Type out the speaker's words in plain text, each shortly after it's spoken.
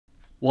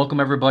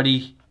Welcome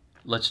everybody.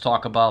 Let's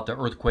talk about the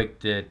earthquake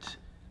that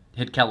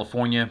hit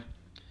California.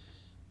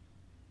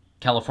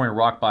 California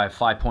rocked by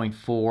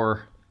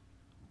 5.4.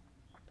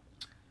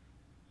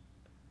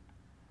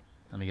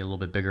 Let me get a little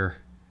bit bigger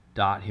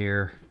dot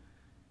here.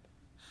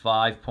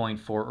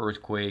 5.4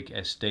 earthquake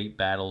as state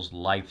battles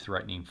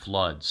life-threatening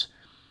floods.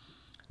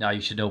 Now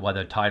you should know by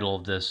the title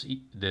of this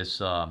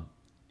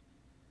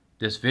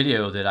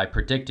video that I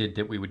predicted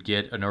that we would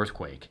get an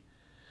earthquake.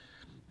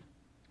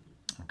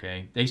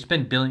 Okay, they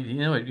spend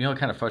billions. What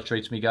kind of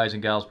frustrates me, guys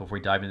and gals. Before we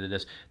dive into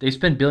this, they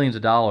spend billions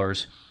of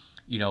dollars,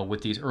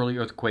 with these early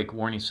earthquake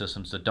warning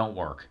systems that don't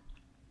work.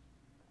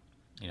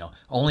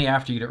 Only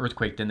after you get an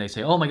earthquake, then they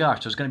say, "Oh my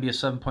gosh, there's going to be a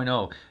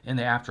 7.0 in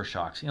the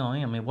aftershocks."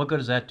 I mean, what good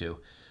does that do?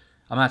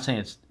 I'm not saying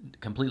it's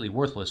completely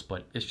worthless,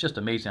 but it's just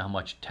amazing how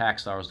much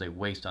tax dollars they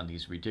waste on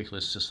these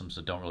ridiculous systems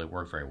that don't really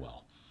work very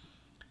well.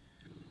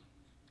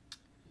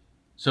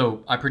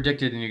 So I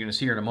predicted, and you're going to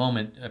see here in a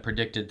moment, I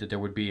predicted that there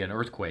would be an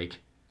earthquake.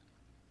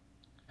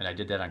 And I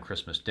did that on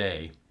Christmas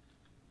Day.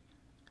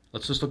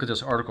 Let's just look at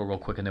this article real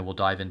quick and then we'll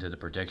dive into the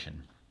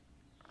prediction.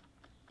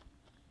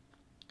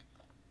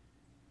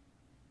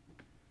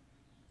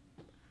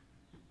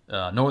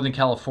 Northern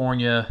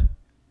California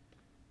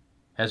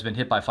has been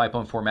hit by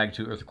 5.4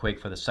 magnitude earthquake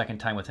for the second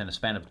time within a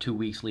span of 2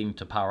 weeks, leading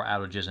to power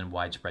outages and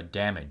widespread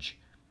damage.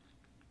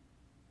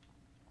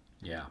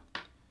 Yeah.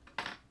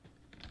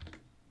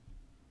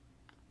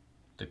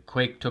 The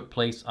quake took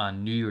place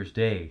on New Year's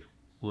Day,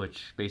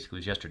 which basically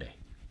was yesterday.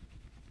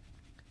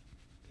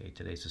 Okay,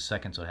 today's the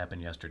 2nd, so it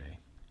happened yesterday.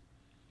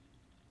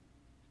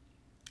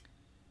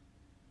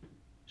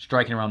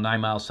 Striking around 9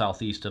 miles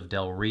southeast of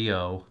Del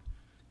Rio.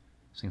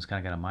 This thing's kind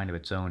of got a mind of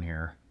its own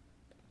here.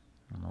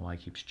 I don't know why it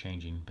keeps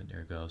changing, but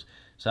there it goes.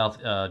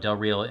 South Del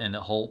Rio in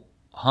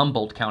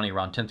Humboldt County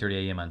around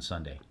 10:30 a.m. on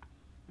Sunday.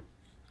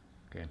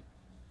 Okay.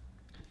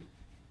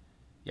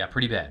 Yeah,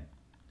 pretty bad.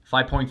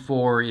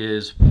 5.4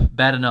 is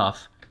bad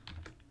enough.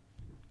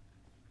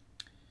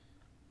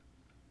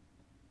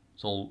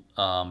 So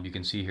you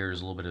can see here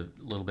there's a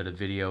little bit of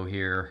video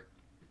here.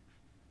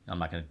 I'm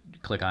not going to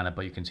click on it,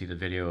 but you can see the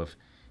video of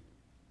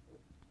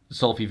the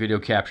selfie video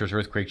captures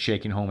earthquake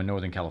shaking home in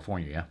Northern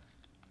California. Yeah,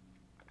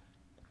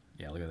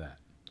 yeah, look at that.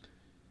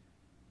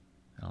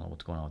 I don't know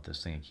what's going on with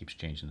this thing. It keeps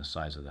changing the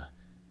size of but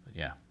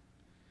yeah,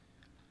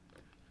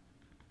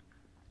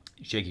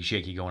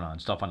 shaky going on.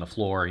 Stuff on the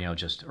floor.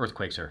 Just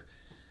earthquakes are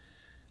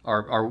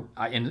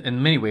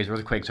in many ways,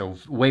 earthquakes are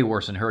way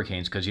worse than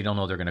hurricanes because you don't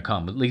know they're going to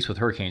come. At least with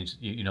hurricanes,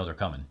 you know they're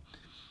coming.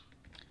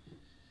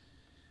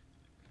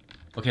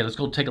 Okay, let's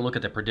go take a look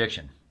at the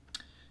prediction.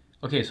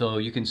 Okay, so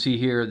you can see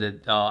here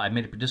that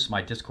this is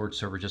my Discord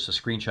server, just a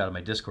screenshot of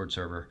my Discord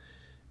server.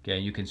 Okay,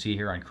 you can see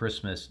here on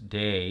Christmas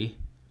Day,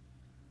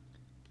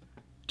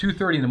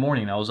 2:30 in the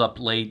morning. I was up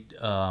late,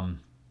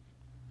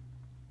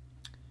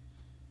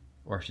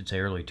 or I should say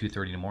early,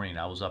 2:30 in the morning.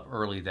 I was up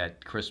early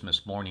that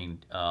Christmas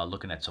morning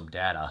looking at some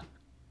data.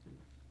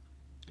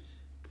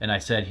 And I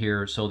said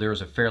here, so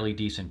there's a fairly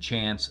decent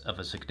chance of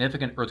a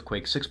significant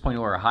earthquake, 6.0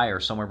 or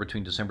higher, somewhere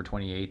between December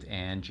 28th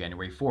and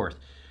January 4th.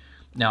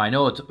 Now, I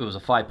know it was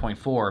a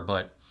 5.4,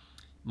 but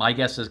my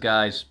guess is,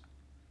 guys,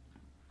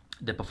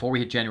 that before we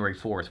hit January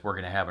 4th, we're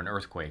going to have an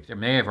earthquake. It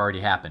may have already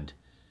happened.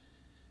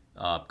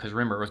 Because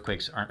remember,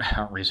 earthquakes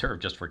aren't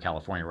reserved just for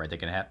California, right? They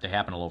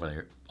happen all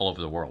over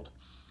the world.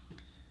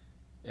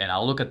 And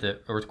I'll look at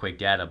the earthquake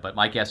data, but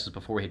my guess is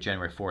before we hit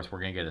January 4th,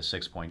 we're going to get a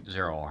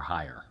 6.0 or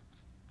higher.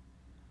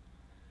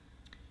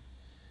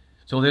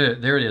 So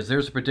there it is.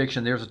 There's a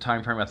prediction. There's a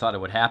time frame I thought it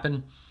would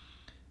happen.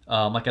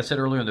 Like I said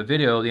earlier in the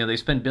video, they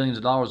spend billions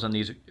of dollars on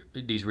these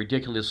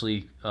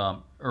ridiculously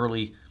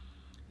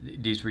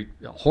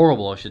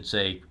horrible, I should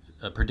say,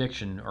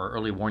 prediction or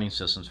early warning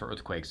systems for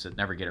earthquakes that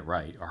never get it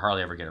right or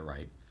hardly ever get it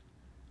right.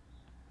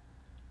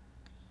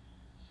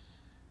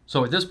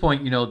 So at this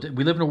point, we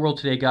live in a world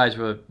today, guys,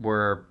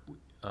 where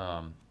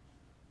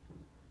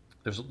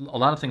there's a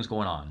lot of things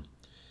going on.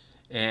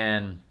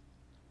 And,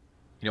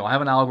 I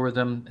have an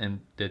algorithm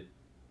that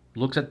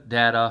looks at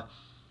data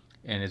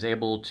and is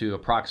able to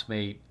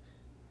approximate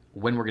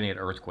when we're going to get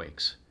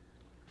earthquakes.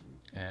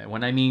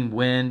 When I mean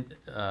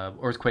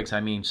earthquakes,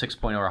 I mean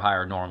 6.0 or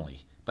higher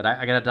normally. But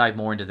I got to dive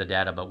more into the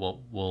data, but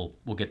we'll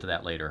get to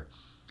that later,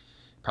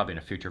 probably in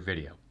a future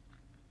video.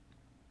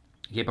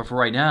 Okay, but for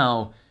right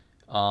now,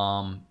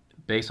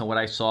 based on what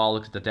I saw,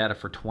 look at the data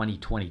for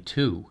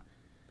 2022.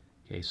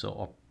 Okay,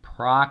 so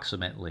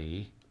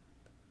approximately,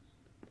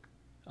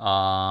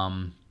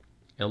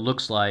 it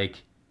looks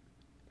like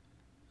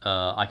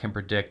I can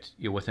predict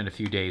within a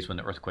few days when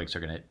the earthquakes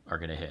are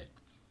gonna hit.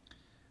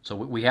 So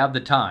we have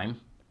the time,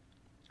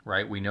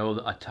 right? We know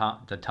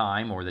the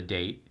time or the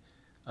date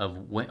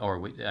of when,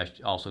 or I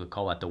also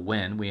call that the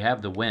when. We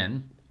have the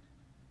when.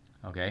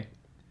 Okay.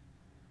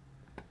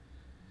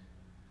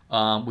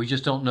 We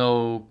just don't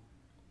know.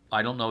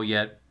 I don't know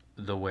yet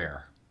the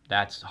where.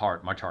 That's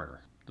hard, much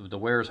harder. The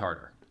where is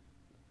harder.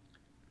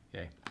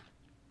 Okay.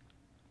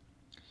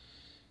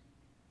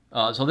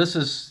 So this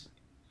is,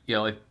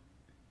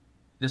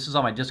 this is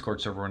on my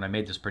Discord server when I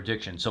made this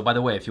prediction. So by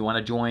the way, if you want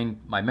to join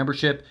my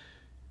membership,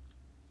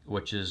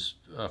 which is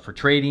for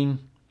trading,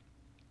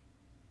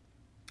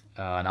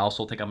 and I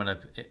also think I'm going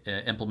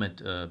to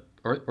implement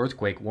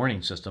EarthQuake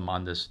warning system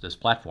on this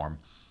platform.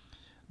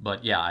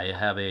 But yeah, I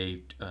have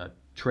a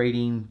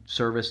trading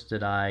service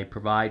that I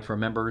provide for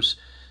members.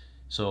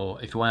 So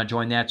if you want to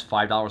join that, it's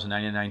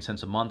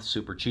 $5.99 a month,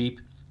 super cheap.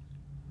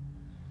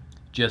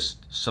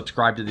 Just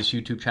subscribe to this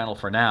YouTube channel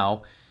for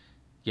now.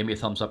 Give me a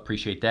thumbs up,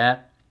 appreciate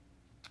that.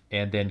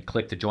 And then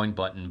click the join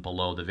button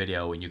below the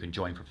video and you can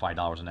join for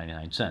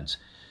 $5.99.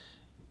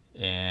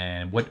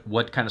 And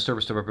what kind of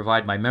service do I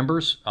provide my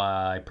members?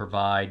 I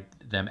provide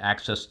them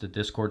access to the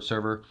Discord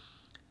server,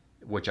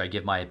 which I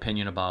give my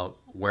opinion about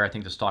where I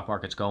think the stock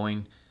market's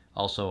going.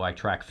 Also, I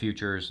track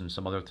futures and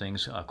some other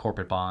things,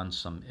 corporate bonds,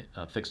 some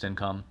fixed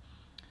income.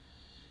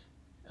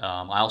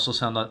 I also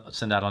send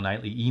out a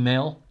nightly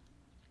email.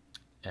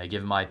 I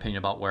give my opinion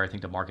about where I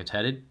think the market's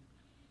headed.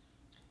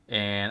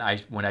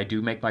 And when I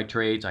do make my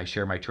trades, I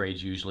share my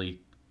trades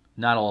usually,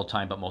 not all the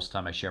time, but most of the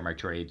time I share my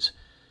trades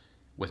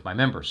with my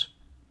members.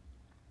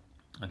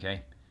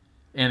 Okay,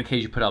 and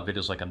occasionally put out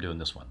videos like I'm doing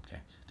this one.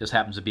 Okay, this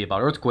happens to be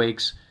about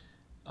earthquakes,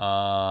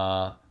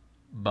 but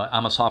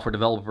I'm a software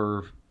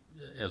developer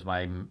as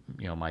my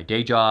my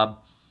day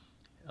job.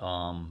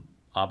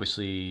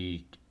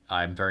 Obviously,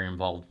 I'm very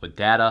involved with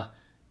data,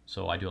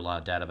 so I do a lot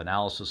of data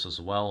analysis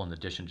as well, in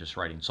addition to just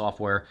writing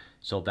software.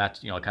 So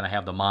that's I kind of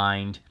have the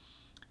mind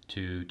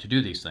to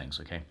do these things.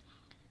 Okay,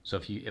 so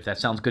if that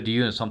sounds good to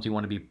you and it's something you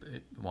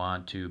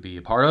want to be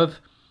a part of,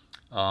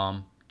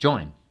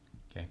 join.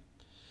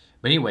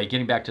 But anyway,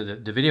 getting back to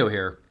the video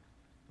here,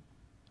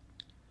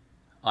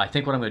 I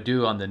think what I'm going to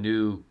do on the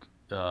new,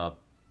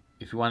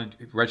 if you want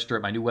to register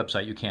at my new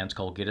website, you can. It's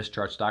called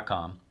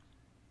getuscharts.com.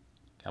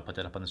 I'll put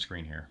that up on the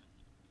screen here.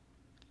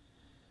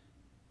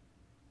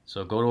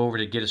 So go over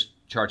to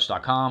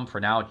getuscharts.com. For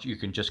now, you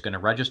can just going to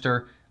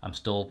register. I'm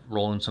still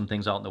rolling some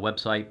things out on the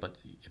website, but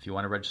if you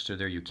want to register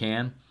there, you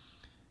can.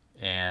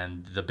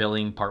 And the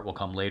billing part will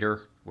come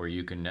later, where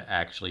you can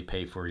actually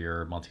pay for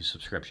your monthly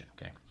subscription.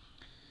 Okay.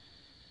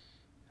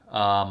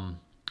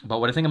 But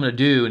what I think I'm going to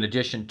do, in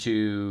addition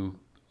to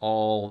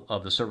all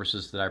of the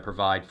services that I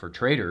provide for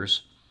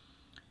traders,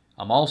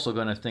 I'm also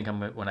going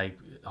to when I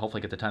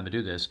hopefully get the time to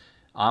do this,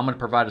 I'm going to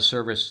provide a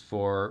service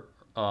for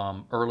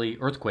early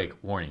earthquake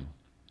warning.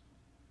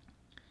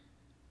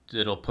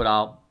 It'll put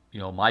out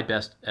my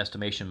best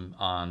estimation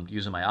on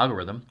using my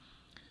algorithm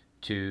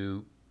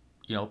to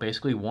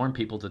basically warn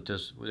people that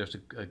there's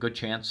a good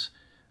chance,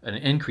 an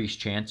increased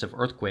chance of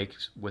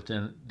earthquakes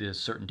within this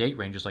certain date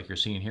ranges, like you're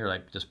seeing here,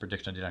 like this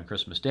prediction I did on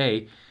Christmas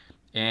Day.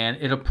 And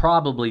it'll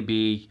probably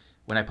be,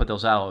 when I put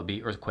those out, it'll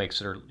be earthquakes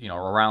that are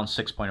around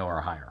 6.0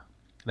 or higher.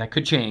 That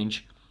could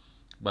change,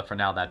 but for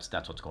now, that's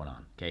what's going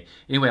on. Okay.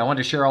 Anyway, I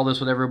wanted to share all this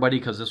with everybody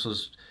because this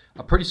was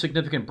a pretty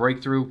significant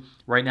breakthrough.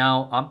 Right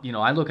now,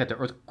 I look at the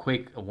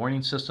earthquake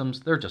warning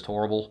systems; they're just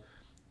horrible.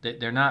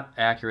 They're not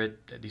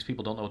accurate. These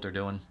people don't know what they're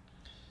doing.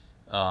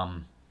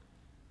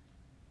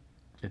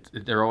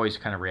 They're always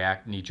kind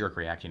of knee-jerk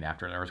reacting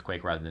after an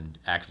earthquake rather than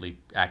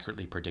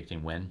accurately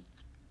predicting when.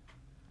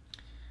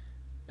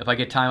 If I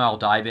get time, I'll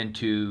dive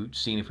into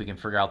seeing if we can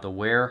figure out the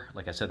where.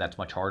 Like I said, that's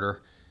much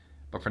harder.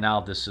 But for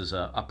now, this is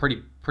a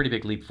pretty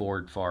big leap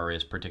forward as far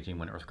as predicting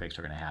when earthquakes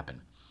are going to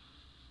happen.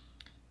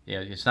 Yeah,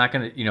 it's not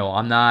going to,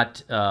 I'm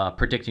not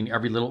predicting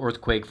every little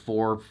earthquake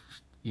for,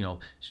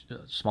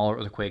 smaller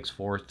earthquakes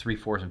for 3,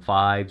 4s, and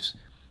 5s.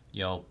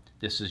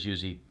 This is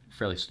usually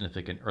fairly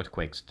significant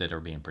earthquakes that are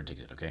being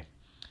predicted, okay?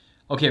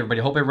 Okay, everybody.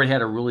 Hope everybody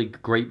had a really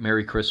great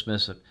Merry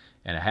Christmas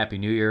and a Happy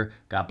New Year.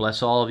 God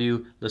bless all of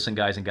you. Listen,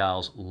 guys and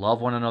gals,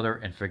 love one another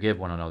and forgive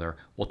one another.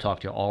 We'll talk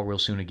to you all real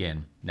soon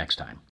again next time.